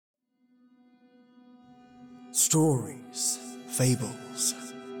Stories, fables,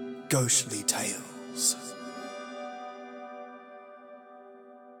 ghostly tales.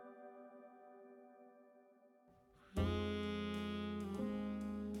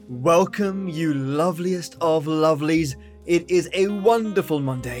 Welcome, you loveliest of lovelies. It is a wonderful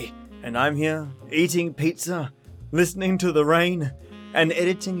Monday, and I'm here, eating pizza, listening to the rain, and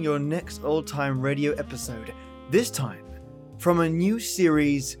editing your next old-time radio episode, this time from a new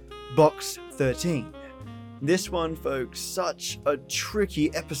series, Box 13. This one, folks, such a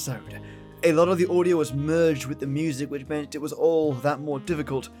tricky episode. A lot of the audio was merged with the music, which meant it was all that more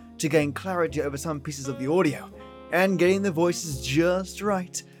difficult to gain clarity over some pieces of the audio. And getting the voices just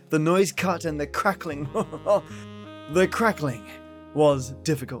right, the noise cut and the crackling, the crackling was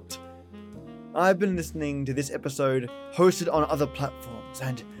difficult. I've been listening to this episode hosted on other platforms,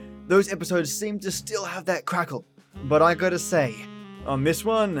 and those episodes seem to still have that crackle. But I gotta say, on this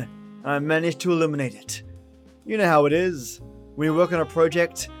one, I managed to eliminate it. You know how it is. When you work on a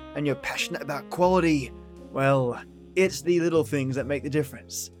project and you're passionate about quality, well, it's the little things that make the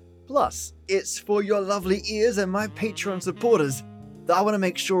difference. Plus, it's for your lovely ears and my Patreon supporters that I want to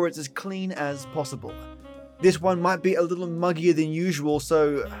make sure it's as clean as possible. This one might be a little muggier than usual,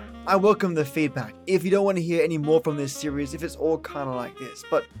 so I welcome the feedback. If you don't want to hear any more from this series, if it's all kind of like this.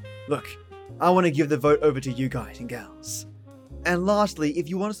 But look, I want to give the vote over to you guys and gals. And lastly, if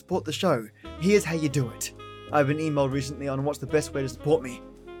you want to support the show, here's how you do it. I've been emailed recently on what's the best way to support me,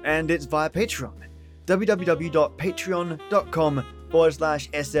 and it's via Patreon.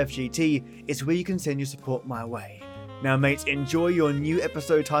 www.patreon.com/SFGT is where you can send your support my way. Now mates, enjoy your new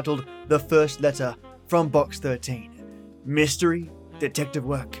episode titled The First Letter from Box 13. Mystery, detective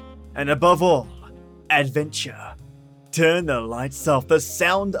work, and above all, adventure. Turn the lights off, the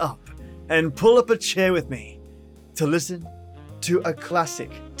sound up, and pull up a chair with me to listen to a classic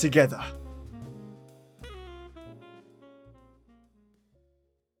together.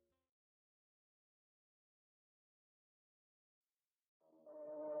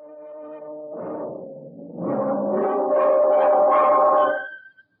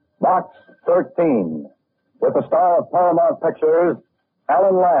 Box 13, with the star of Paramount Pictures,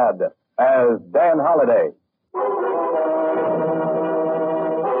 Alan Ladd, as Dan Holliday.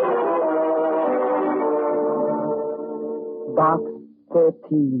 Box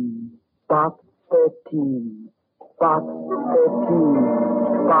 13, Box 13, Box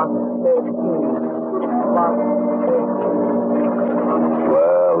 13, Box 13, Box 13.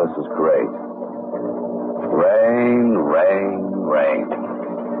 Well, this is great. Rain, rain, rain.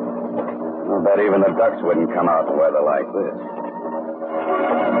 I bet even the ducks wouldn't come out in weather like this.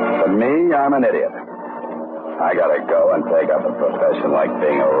 But me, I'm an idiot. I gotta go and take up a profession like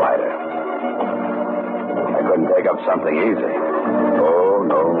being a writer. I couldn't take up something easy. Oh,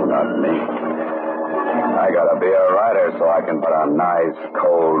 no, not me. I gotta be a writer so I can put on nice,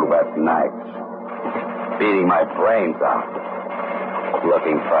 cold, wet nights, beating my brains out,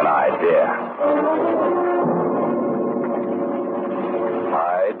 looking for an idea.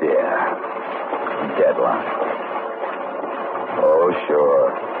 Deadline. Oh,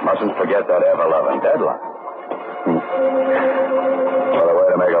 sure. Mustn't forget that ever-loving deadline. What a way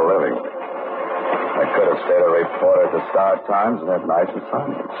to make a living. I could have stayed a reporter at the Star Times and had nice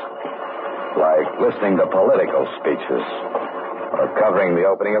assignments, like listening to political speeches or covering the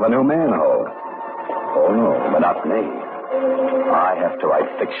opening of a new manhole. Oh, no, but not me. I have to write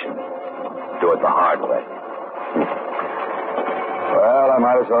fiction. Do it the hard way. Well, I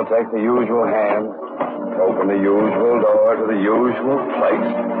might as well take the usual hand, open the usual door to the usual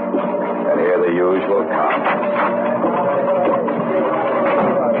place, and hear the usual comments.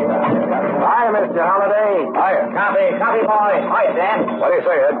 Hiya, Mr. Holliday. Hiya. Copy, boy. Hiya, Dan. What do you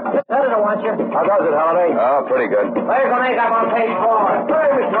say, Ed? Senator wants you. How goes it, Holliday? Oh, pretty good. There's the makeup on page 4.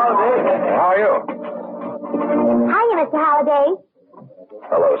 Hey, Mr. Holliday. How are you? Hiya, Mr. Holliday.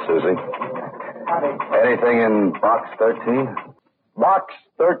 Hello, Susie. Anything in Box 13? Box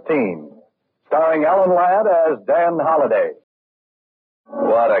 13, starring Alan Ladd as Dan Holliday.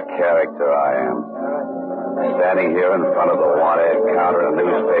 What a character I am. Standing here in front of the wanted counter in a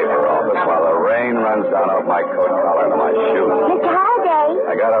newspaper office while the rain runs down off my coat collar into my shoes. Mr. Holliday.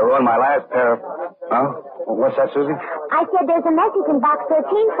 I gotta ruin my last pair of... Huh? What's that, Susie? I said there's a message in Box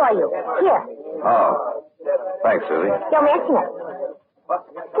 13 for you. Here. Oh. Thanks, Susie. Don't mention it.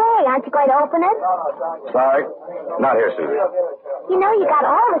 Say, aren't you going to open it? Sorry. Not here, Susie. You know, you got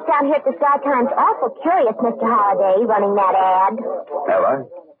all of us down here at the Star Times awful curious, Mr. Holliday, running that ad. Have I?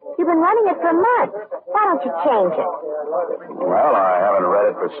 You've been running it for months. Why don't you change it? Well, I haven't read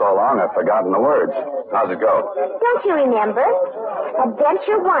it for so long I've forgotten the words. How's it go? Don't you remember?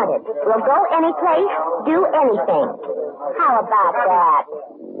 Adventure wanted. We'll go any place, do anything. How about that?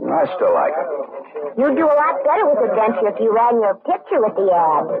 I still like it. You'd do a lot better with adventure if you ran your picture with the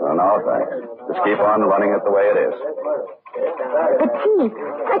ad. Oh, no, thanks. Just keep on running it the way it is. But, Chief,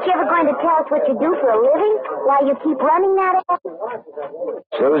 aren't you ever going to tell us what you do for a living while you keep running that ad?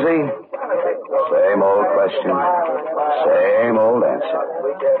 Susie, same old question, same old answer.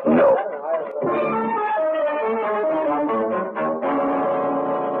 No.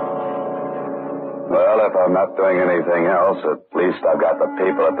 Well, if I'm not doing anything else, at least I've got the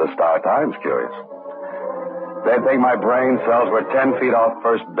people at the Star Times curious. They'd think my brain cells were 10 feet off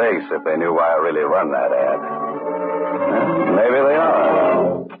first base if they knew why I really run that ad. Maybe they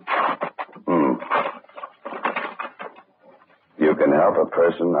are. You can help a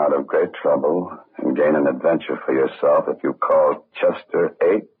person out of great trouble and gain an adventure for yourself if you call Chester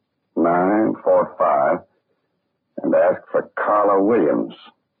 8945 and ask for Carla Williams.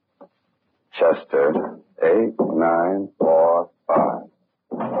 Chester 8945.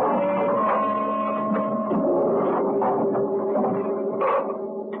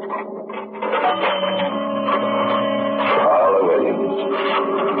 Carla Williams.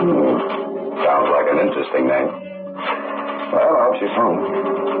 Sounds like an interesting name. Well, I hope she's home.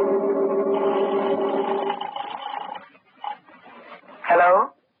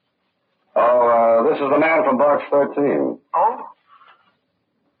 Hello? Oh, this is the man from Box 13. Oh.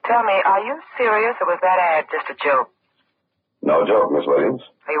 Tell me, are you serious or was that ad just a joke? No joke, Miss Williams.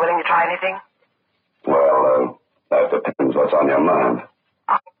 Are you willing to try anything? Well, that depends what's on your mind.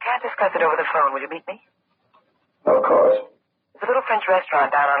 I can't discuss it over the phone. Will you meet me? Of course. There's a little French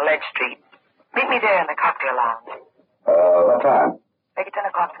restaurant down on Ledge Street. Meet me there in the cocktail lounge. What time? Make it 10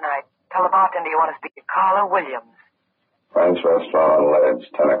 o'clock tonight. Tell the bartender you want to speak to Carla Williams. French restaurant on Ledge,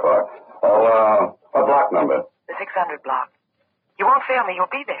 10 o'clock. Oh, what block number? The 600 block. You won't fail me.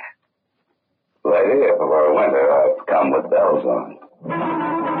 You'll be there. Lady, if it were winter, I'd come with bells on.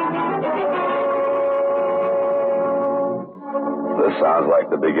 This sounds like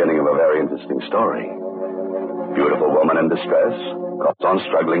the beginning of a very interesting story. Beautiful woman in distress, calls on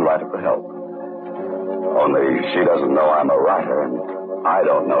struggling writer for help. Only she doesn't know I'm a writer, and I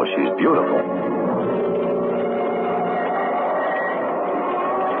don't know she's beautiful.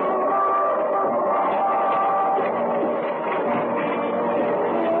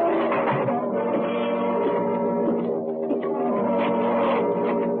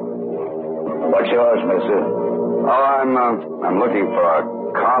 What's yours, mister? Oh, I'm looking for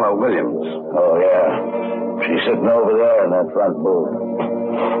Carla Williams. Oh, yeah. She's sitting over there in that front booth.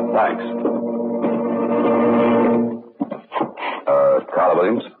 Thanks. Carla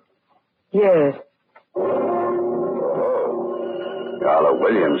Williams? Yes. Oh. Carla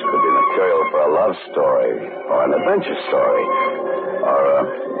Williams could be material for a love story or an adventure story. Or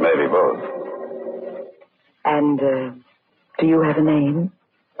maybe both. And, do you have a name?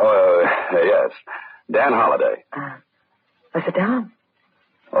 Oh, yes. Dan Holliday. Sit down.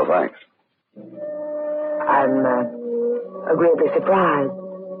 Oh, thanks. I'm, agreeably surprised.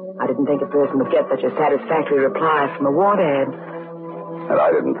 I didn't think a person would get such a satisfactory reply from a want ad. And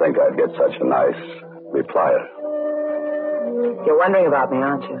I didn't think I'd get such a nice replier. You're wondering about me,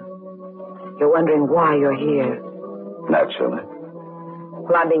 aren't you? You're wondering why you're here. Naturally.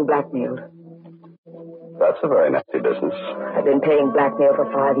 Well, I'm being blackmailed. That's a very nasty business. I've been paying blackmail for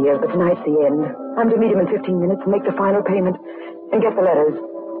 5 years, but tonight's the end. I'm to meet him in 15 minutes and make the final payment and get the letters.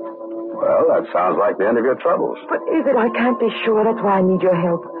 Well, that sounds like the end of your troubles. But is it? I can't be sure. That's why I need your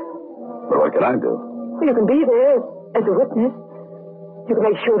help. But what can I do? Well, you can be there as a witness. You can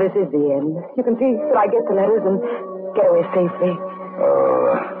make sure this is the end. You can see that I get the letters and get away safely.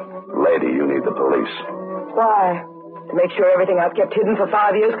 Lady, you need the police. Why? To make sure everything I've kept hidden for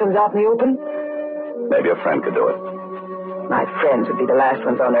 5 years comes out in the open? Maybe a friend could do it. My friends would be the last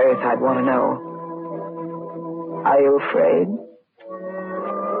ones on earth I'd want to know. Are you afraid?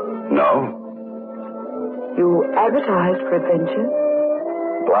 No. You advertised for adventure?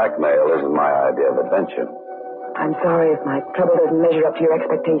 Blackmail isn't my idea of adventure. I'm sorry if my trouble doesn't measure up to your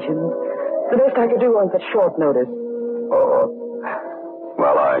expectations. The best I could do on such short notice. Oh.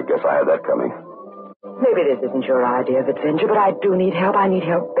 Well, I guess I had that coming. Maybe this isn't your idea of adventure, but I do need help. I need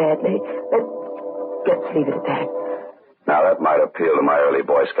help badly. Let's leave it at that. Now, that might appeal to my early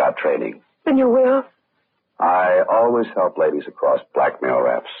Boy Scout training. Then you will? I always help ladies across blackmail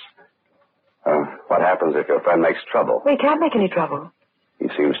raps. What happens if your friend makes trouble? We can't make any trouble. He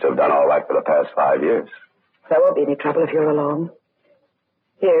seems to have done all right for the past 5 years. There won't be any trouble if you're alone.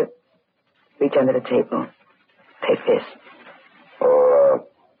 Here. Reach under the table. Take this. Oh,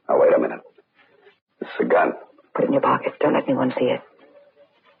 now, wait a minute. This is a gun. Put it in your pocket. Don't let anyone see it.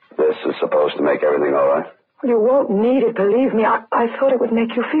 This is supposed to make everything all right? You won't need it, believe me. I thought it would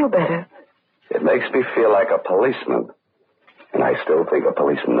make you feel better. It makes me feel like a policeman. And I still think a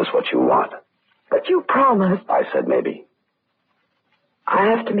policeman is what you want. But you promised. I said maybe. I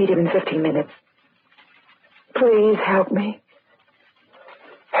have to meet him in 15 minutes. Please help me.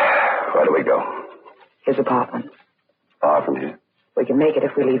 Where do we go? His apartment. Far from here. We can make it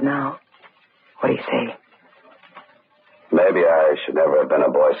if we leave now. What do you say? Maybe I should never have been a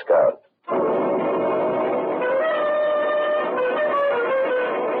Boy Scout.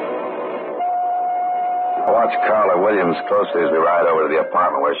 I watch Carla Williams closely as we ride over to the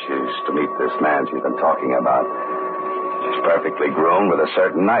apartment where she's to meet this man she's been talking about. She's perfectly groomed with a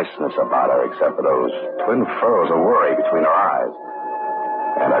certain niceness about her, except for those twin furrows of worry between her eyes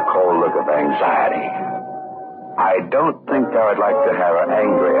and a cold look of anxiety. I don't think I would like to have her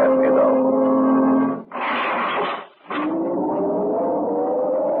angry at me, though.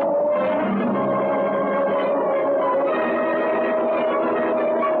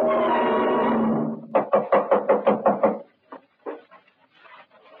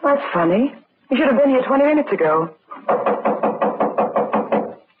 That's funny. You should have been here 20 minutes ago.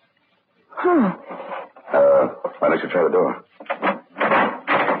 Why don't you try the door?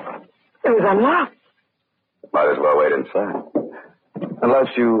 It was unlocked. Might as well wait inside.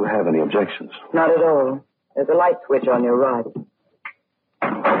 Unless you have any objections. Not at all. There's a light switch on your right.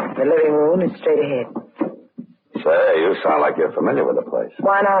 The living room is straight ahead. Say, you sound like you're familiar with the place.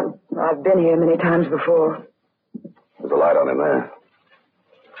 Why not? I've been here many times before. There's a light on in there.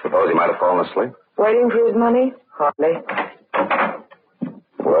 Suppose he might have fallen asleep? Waiting for his money? Hardly.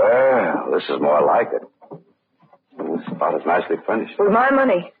 Well, this is more like it. This spot is nicely furnished. With my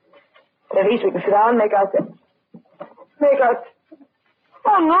money. At least we can sit down and make our...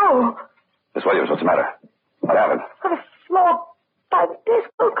 Oh, no. Miss Williams, what's the matter? What happened? On the floor by the desk.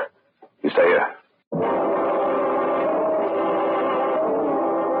 Look. You stay here.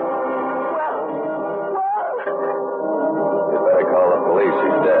 You better call the police.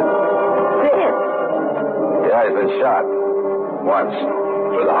 He's dead. Dead? Yeah, he's been shot. Once.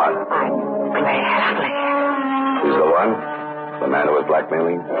 Through the heart. I'm glad. He's the one? The man who was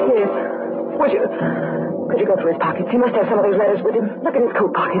blackmailing? Yes. Could you go through his pockets? He must have some of those letters with him. Look in his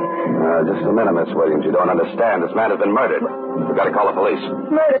coat pocket. Just a minute, Miss Williams. You don't understand. This man has been murdered. We've got to call the police.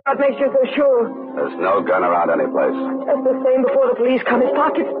 Murder? What makes you so sure? There's no gun around any place. That's the same before the police come. His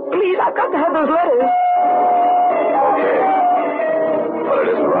pockets. Please, I've got to have those letters. Okay. But it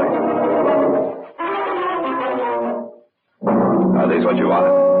isn't right. Are these what you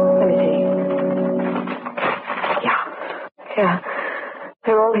wanted? Let me see. Yeah.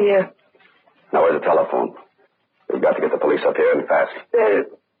 They're all here. Now, where's the telephone? We've got to get the police up here and fast. There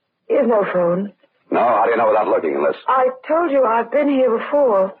is no phone. No? How do you know without looking unless... I told you I've been here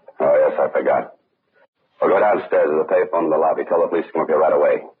before. Oh, yes, I forgot. We'll go downstairs to the payphone in the lobby. Tell the police to come up here right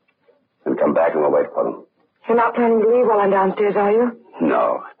away. Then come back and we'll wait for them. You're not planning to leave while I'm downstairs, are you?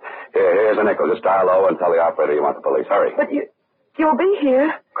 No. Here's a nickel. Just dial low and tell the operator you want the police. Hurry. But you'll be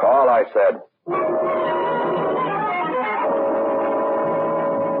here. Call, I said.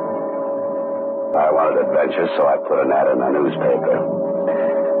 I wanted adventure, so I put an ad in the newspaper.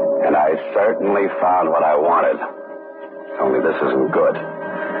 And I certainly found what I wanted. Only this isn't good.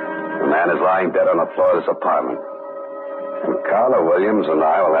 The man is lying dead on the floor of this apartment. And Carla Williams and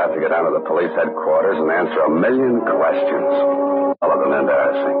I will have to get down to the police headquarters and answer 1,000,000 questions. All of them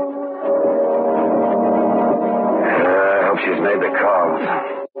embarrassing. I hope she's made the calls.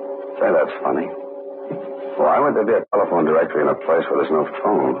 Say, that's funny. Why would there be a telephone directory in a place where there's no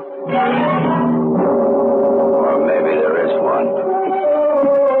phone? Or maybe there is one.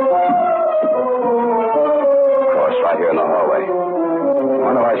 Of course, right here in the hallway. I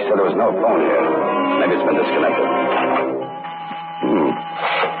wonder why she said there was no phone here. Maybe it's been disconnected.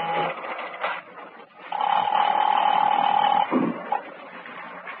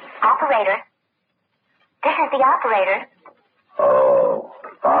 Operator. This is the operator. Oh,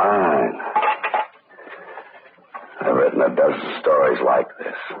 fine. I've written a dozen stories like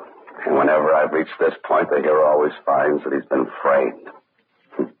this. And whenever I've reached this point, the hero always finds that he's been framed.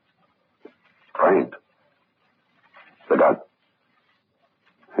 Framed? The gun.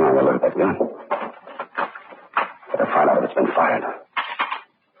 Hang on, look at that gun. Better find out if it's been fired.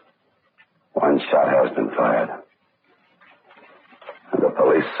 One shot has been fired. And the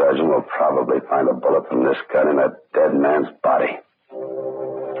police surgeon will probably find a bullet from this gun in a dead man's body.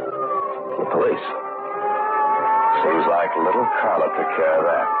 The police. Seems like little Carla took care of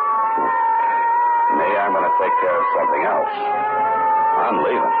that. Me, I'm going to take care of something else. I'm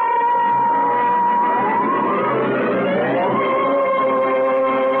leaving.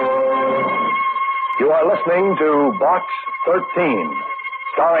 You are listening to Box 13,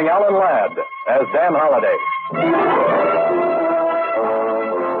 starring Alan Ladd as Dan Holliday.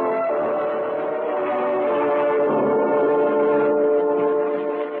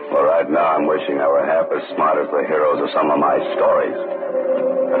 Well, right now I'm wishing I were half as smart as the heroes of some of my stories.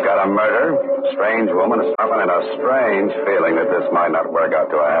 I've got a murder, a strange woman stopping, and a strange feeling that this might not work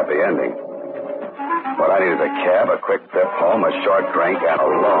out to a happy ending. What I need is a cab, a quick trip home, a short drink, and a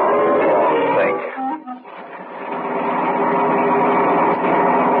long, long think.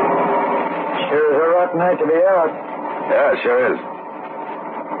 Sure is a rotten night to be out. Yeah, it sure is.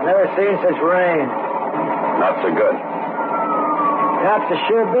 Never seen such rain. Not so good. Cops are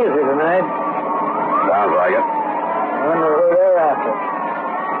sure busy tonight. Sounds like it. I wonder who they're after.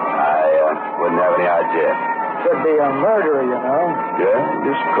 I wouldn't have any idea. Could be a murderer, you know. Yeah,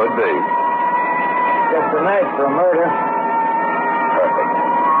 just could be. Just the night for a murder. Perfect.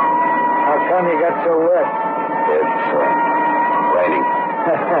 How come you got so wet? It's raining.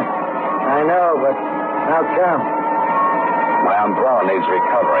 I know, but how come? My umbrella needs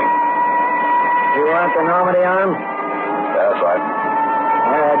recovering. You want the Normandy arm? Yeah, that's right.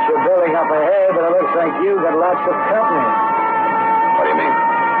 Yeah, you're building up ahead, but it looks like you got lots of company. What do you mean?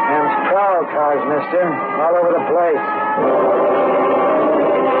 Them's prowl cars, mister. All over the place.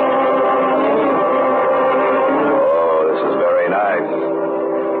 Oh, this is very nice.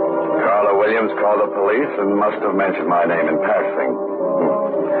 Carla Williams called the police and must have mentioned my name in passing.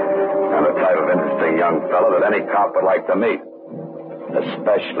 I'm the type of interesting young fellow that any cop would like to meet,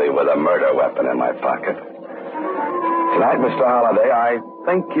 especially with a murder weapon in my pocket. Tonight, Mr. Holliday, I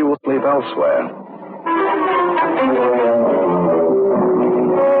think you will leave elsewhere.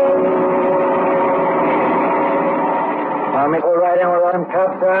 Want me to go right in with them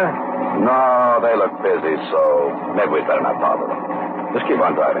cops, sir? No, they look busy, so maybe we'd better not bother them. Just keep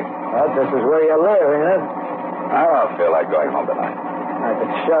on driving. Well, this is where you live, ain't it? I don't feel like going home tonight. I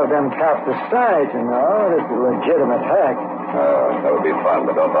could shove them cops aside, you know. This is a legitimate hack. That would be fun,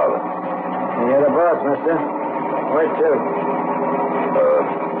 but don't bother. You're the boss, mister. Where to?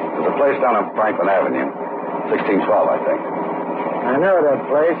 There's a place down on Franklin Avenue. 1612, I think. I know that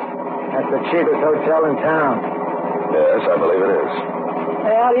place. That's the cheapest hotel in town. Yes, I believe it is.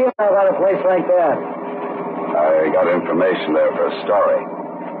 Hey, how do you know about a place like that? I got information there for a story.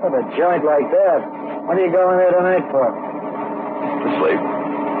 With a joint like that, what are you going there tonight for? To sleep.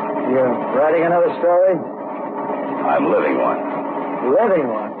 You're writing another story? I'm living one. Living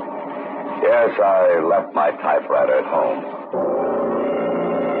one? Yes, I left my typewriter at home.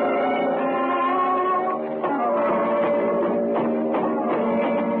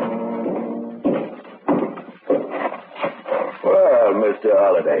 Well, Mr.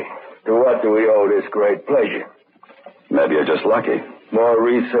 Holliday, to what do we owe this great pleasure? Maybe you're just lucky. More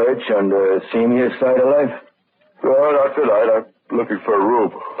research on the senior side of life? No, not tonight. I'm looking for a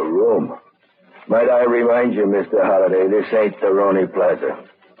room. A room? Might I remind you, Mr. Holliday, this ain't the Roney Plaza.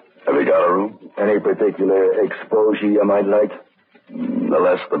 Have you got a room? Any particular exposure you might like? The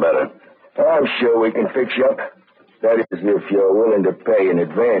less, the better. I'm sure we can fix you up. That is, if you're willing to pay in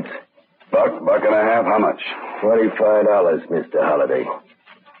advance. $1.50. How much? $25, Mr. Holliday.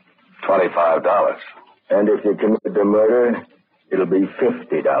 $25. And if you commit the murder, it'll be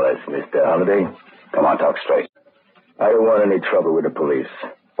 $50, Mr. Holliday. Come on, talk straight. I don't want any trouble with the police.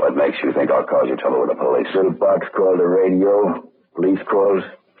 What makes you think I'll cause you trouble with the police? Little box called the radio, police calls.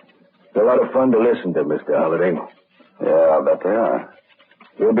 They're a lot of fun to listen to, Mr. Holliday. Yeah, I'll bet they are.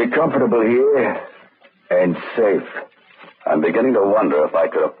 You'll be comfortable here and safe. I'm beginning to wonder if I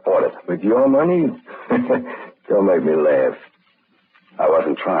could afford it. With your money? Don't make me laugh. I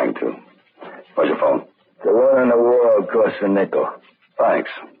wasn't trying to. Where's your phone? The one on the wall costs a nickel.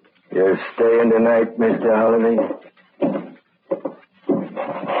 Thanks. You're staying tonight, Mr. Holliday?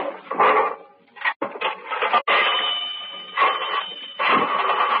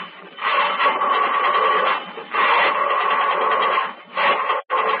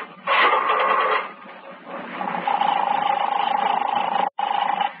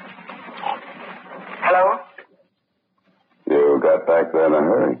 Hello? You got back there in a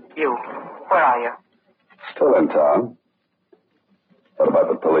hurry. You. Where are you? Still in town. What about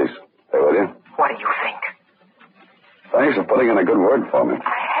the police? They with you? What do you think? Thanks for putting in a good word for me.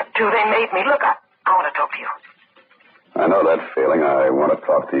 I had to. They made me. Look, I want to talk to you. I know that feeling. I want to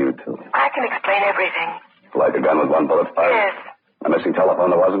talk to you, too. I can explain everything. Like a gun with one bullet fired? Yes. A missing telephone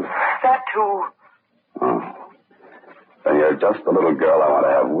there wasn't? That too. Oh. you're just the little girl I want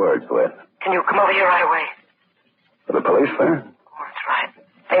to have words with. Can you come over here right away? Are the police there? Oh, that's right.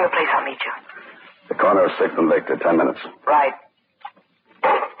 Name the place, I'll meet you. The corner of 6th and Victor, 10 minutes. Right.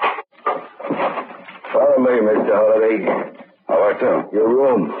 Follow me, Mr. Holliday. Oh, where to? Your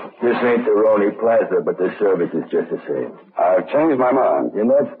room. This ain't the Roney Plaza, but the service is just the same. I've changed my mind. You're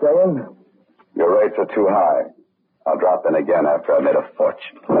not staying? Your rates are too high. I'll drop in again after I've made a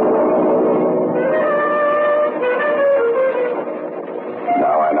fortune.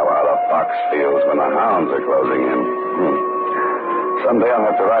 Now I know how the fox feels when the hounds are closing in. Someday I'll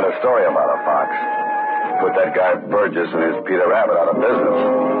have to write a story about a fox. Put that guy Burgess and his Peter Rabbit out of business.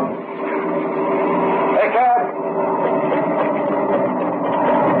 Hey, Cap!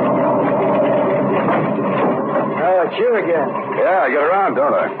 Oh, it's you again. Yeah, I get around,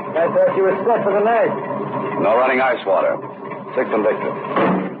 don't I? I thought you were set for the night. No running ice water. 6th and Victor.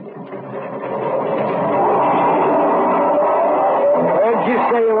 Where'd you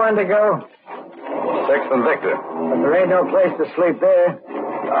say you wanted to go? 6th and Victor. But there ain't no place to sleep there.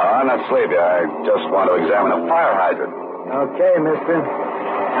 I'm not sleepy. I just want to examine a fire hydrant. Okay, mister.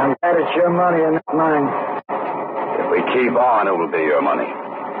 I'm glad it's your money and not mine. If we keep on, it will be your money.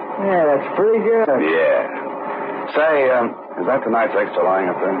 Yeah, that's pretty good. Yeah. Say, is that tonight's extra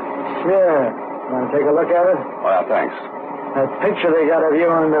lying up there? Sure. Want to take a look at it? Well, thanks. That picture they got of you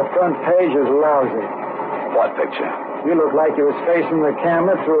on the front page is lousy. What picture? You look like you was facing the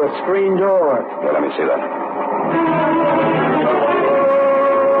camera through a screen door. Here, let me see that.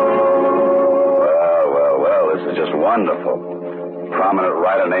 Well, this is just wonderful. Prominent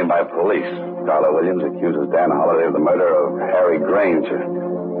writer named by police. Carla Williams accuses Dan Holliday of the murder of Harry Granger.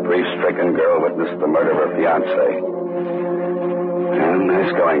 Grief-stricken girl witnessed the murder of her fiancé. And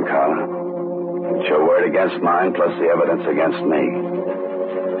nice going, Carla. It's your word against mine, plus the evidence against me.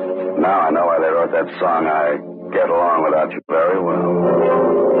 Now I know why they wrote that song, I Get Along Without You very well.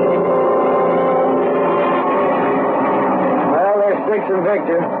 Well, there's 6th and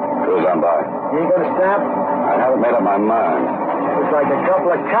Victor. Cruise on by. You ain't gonna stop? I haven't made up my mind. Looks like a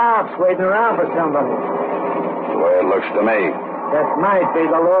couple of cops waiting around for somebody. The way it looks to me. That might be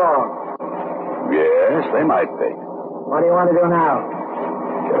the law. Yes, they might be. What do you want to do now?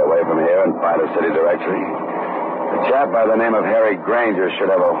 Get away from here and find a city directory. A chap by the name of Harry Granger should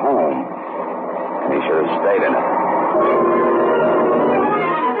have a home. And he should have stayed in it.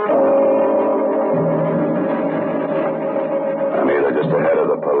 I'm either just ahead of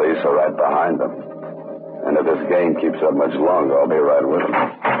the police or right behind them. And if this game keeps up much longer, I'll be right with them.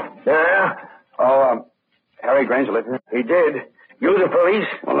 Yeah? Oh, Harry Granger lived here? He did. You the police?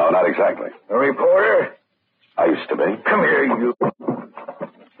 Well, no, not exactly. A reporter? I used to be. Come here, you.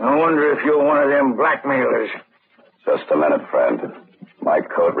 I wonder if you're one of them blackmailers. Just a minute, friend. My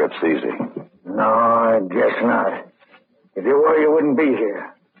coat rips easy. No, I guess not. If you were, you wouldn't be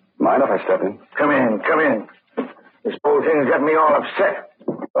here. Mind if I step in? Come in. This whole thing's got me all upset.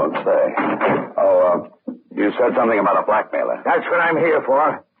 Don't say. Oh, you said something about a blackmailer. That's what I'm here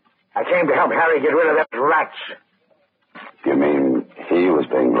for. I came to help Harry get rid of those rats. You mean he was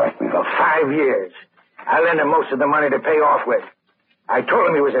being blackmailed? For 5 years. I lent him most of the money to pay off with. I told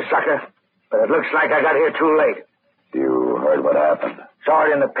him he was a sucker, but it looks like I got here too late. You heard what happened? Saw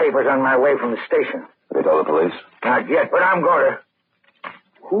it in the papers on my way from the station. Have you told the police? Not yet, but I'm going to.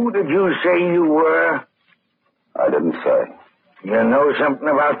 Who did you say you were? I didn't say. You know something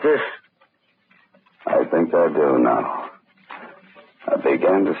about this? I think I do now. I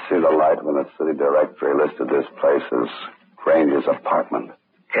began to see the light when the city directory listed this place as Granger's apartment.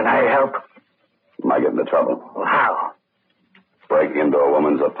 Can I help? Might get into trouble. Well, how? Breaking into a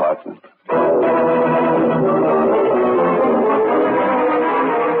woman's apartment.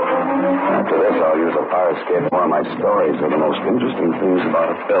 After this, I'll use a fire escape. One of my stories are the most interesting things about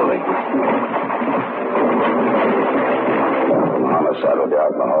a building. The homicide will be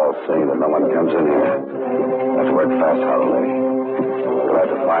out in the hall seeing that no one comes in here. Let's work fast, Holliday. We'll have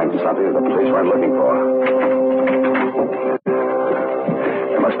to find something that the police weren't looking for.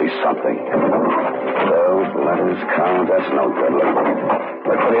 There must be something. Those letters, count, that's no good.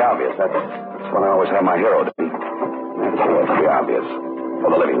 Look for the obvious. That's what I always have my hero do. That's the obvious. For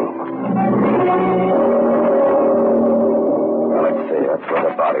the living room. Well, let's see. That's where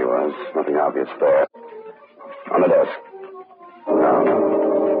the body was. Nothing obvious there. On the desk. No.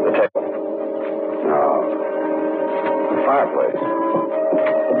 The table. No. The fireplace.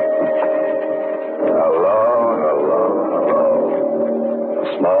 Hello. A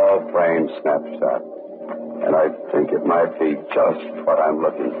small frame snapshot. And I think it might be just what I'm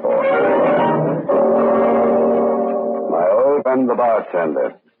looking for. My old friend, the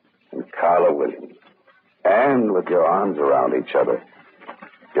bartender, and Carla Williams. And with your arms around each other.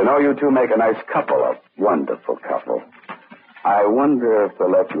 You know, you two make a nice couple, a wonderful couple. I wonder if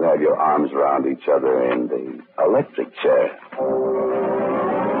they'll let you have your arms around each other in the electric chair.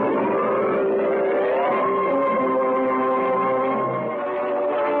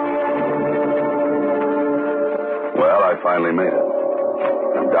 Well, I finally made it.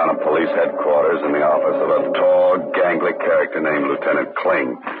 I'm down at police headquarters in the office of a tall, gangly character named Lieutenant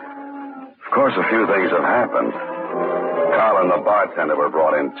Kling. Of course, a few things have happened. Carl and the bartender were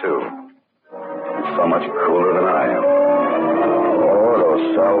brought in, too. He's so much cooler than I am. Oh,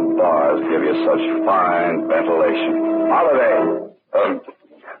 those cell bars give you such fine ventilation. Holiday!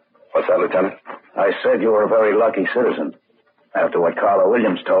 What's that, Lieutenant? I said you were a very lucky citizen. After what Carla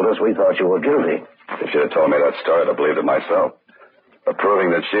Williams told us, we thought you were guilty. If you'd have told me that story, I'd have believed it myself. But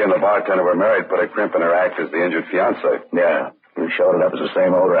proving that she and the bartender were married put a crimp in her act as the injured fiancé. Yeah, you showed it up as the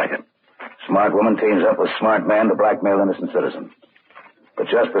same old racket. Smart woman teams up with smart man to blackmail innocent citizens. But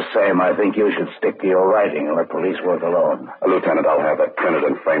just the same, I think you should stick to your writing and let police work alone. Lieutenant, I'll have that printed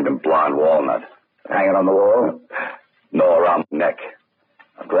and framed in blonde walnut. Hanging on the wall? No, around my neck.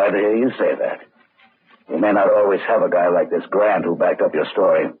 I'm glad to hear you say that. You may not always have a guy like this Grant who backed up your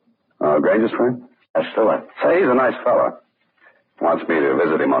story. Granger's friend? That's still it. Say, he's a nice fella. Wants me to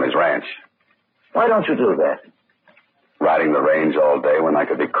visit him on his ranch. Why don't you do that? Riding the range all day when I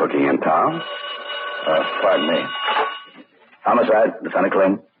could be cooking in town? Pardon me. Homicide, Lieutenant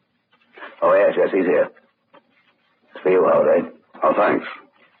Kling. Oh, yes, he's here. It's for you, Holiday. Oh, thanks.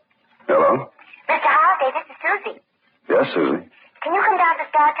 Hello? Mr. Holiday, this is Susie. Yes, Susie. Can you come down to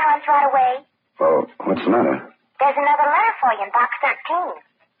Star Times right away? Oh, what's the matter? There's another letter for you in box 13.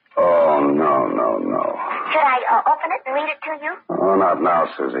 Oh, no. Should I open it and read it to you? Oh, not now,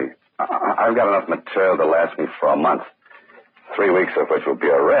 Susie. I've got enough material to last me for a month. 3 weeks of which will be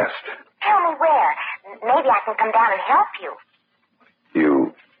a rest. Tell me where. Maybe I can come down and help you.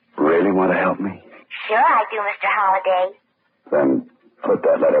 You really want to help me? Sure I do, Mr. Holiday. Then put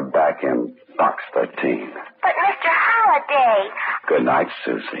that letter back in box 13. But, Mr. Holiday... Good night,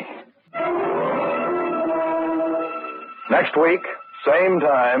 Susie. Next week, same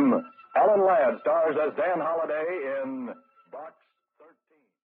time, Alan Ladd stars as Dan Holiday in Box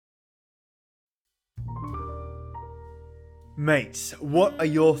 13. Mates, what are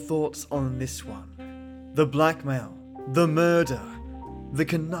your thoughts on this one? The blackmail, the murder, the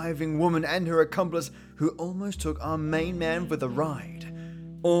conniving woman and her accomplice who almost took our main man for the ride,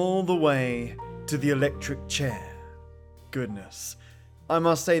 all the way to the electric chair. Goodness. I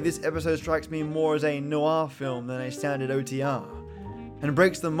must say this episode strikes me more as a noir film than a standard OTR, and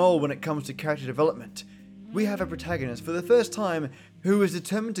breaks the mold when it comes to character development. We have a protagonist for the first time who is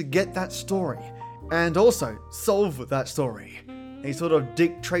determined to get that story, and also solve that story. A sort of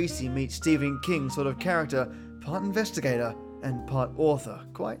Dick Tracy meets Stephen King sort of character, part investigator and part author.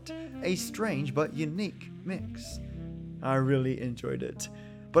 Quite a strange but unique mix. I really enjoyed it.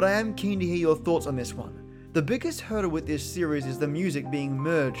 But I am keen to hear your thoughts on this one. The biggest hurdle with this series is the music being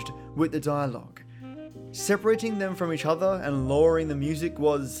merged with the dialogue. Separating them from each other and lowering the music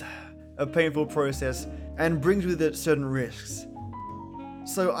was a painful process and brings with it certain risks.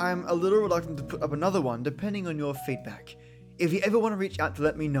 So I'm a little reluctant to put up another one depending on your feedback. If you ever want to reach out to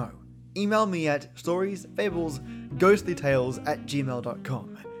let me know, email me at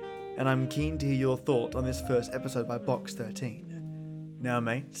storiesfablesghostlytales@gmail.com, and I'm keen to hear your thought on this first episode by Box 13. Now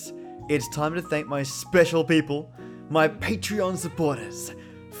mates, it's time to thank my special people, my Patreon supporters.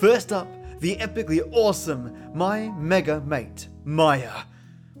 First up, the epically awesome, my mega mate, Maya,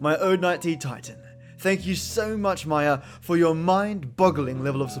 my Ode-Night Titan. Thank you so much, Maya, for your mind-boggling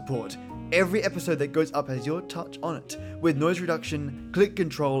level of support. Every episode that goes up has your touch on it, with noise reduction, click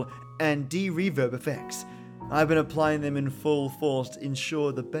control, and de-reverb effects. I've been applying them in full force to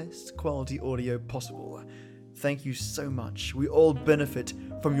ensure the best quality audio possible. Thank you so much. We all benefit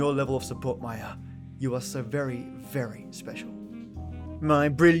from your level of support, Maya. You are so very, very special. My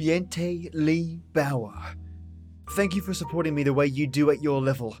Brilliante Lee Bauer. Thank you for supporting me the way you do at your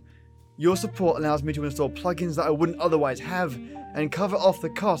level. Your support allows me to install plugins that I wouldn't otherwise have and cover off the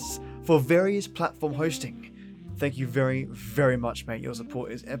costs for various platform hosting. Thank you very, very much, mate. Your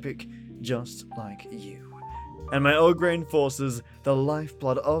support is epic, just like you. And my O'Grain forces, the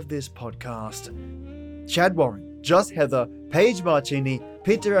lifeblood of this podcast. Chad Warren, Just Heather, Paige Marcini,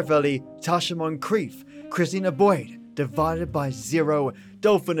 Peter Ravelli, Tasha Moncrief, Christina Boyd, Divided by Zero,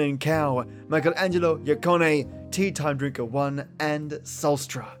 Dolphin and Cow, Michelangelo Yacone, Tea Time Drinker 1, and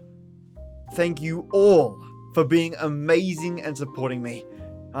Solstra. Thank you all for being amazing and supporting me.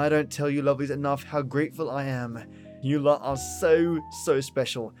 I don't tell you lovelies enough how grateful I am. You lot are so, so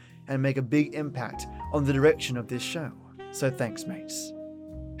special, and make a big impact on the direction of this show. So thanks, mates.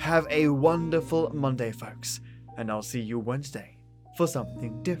 Have a wonderful Monday, folks, and I'll see you Wednesday for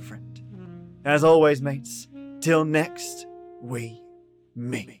something different. As always, mates, till next we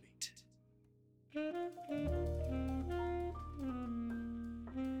meet.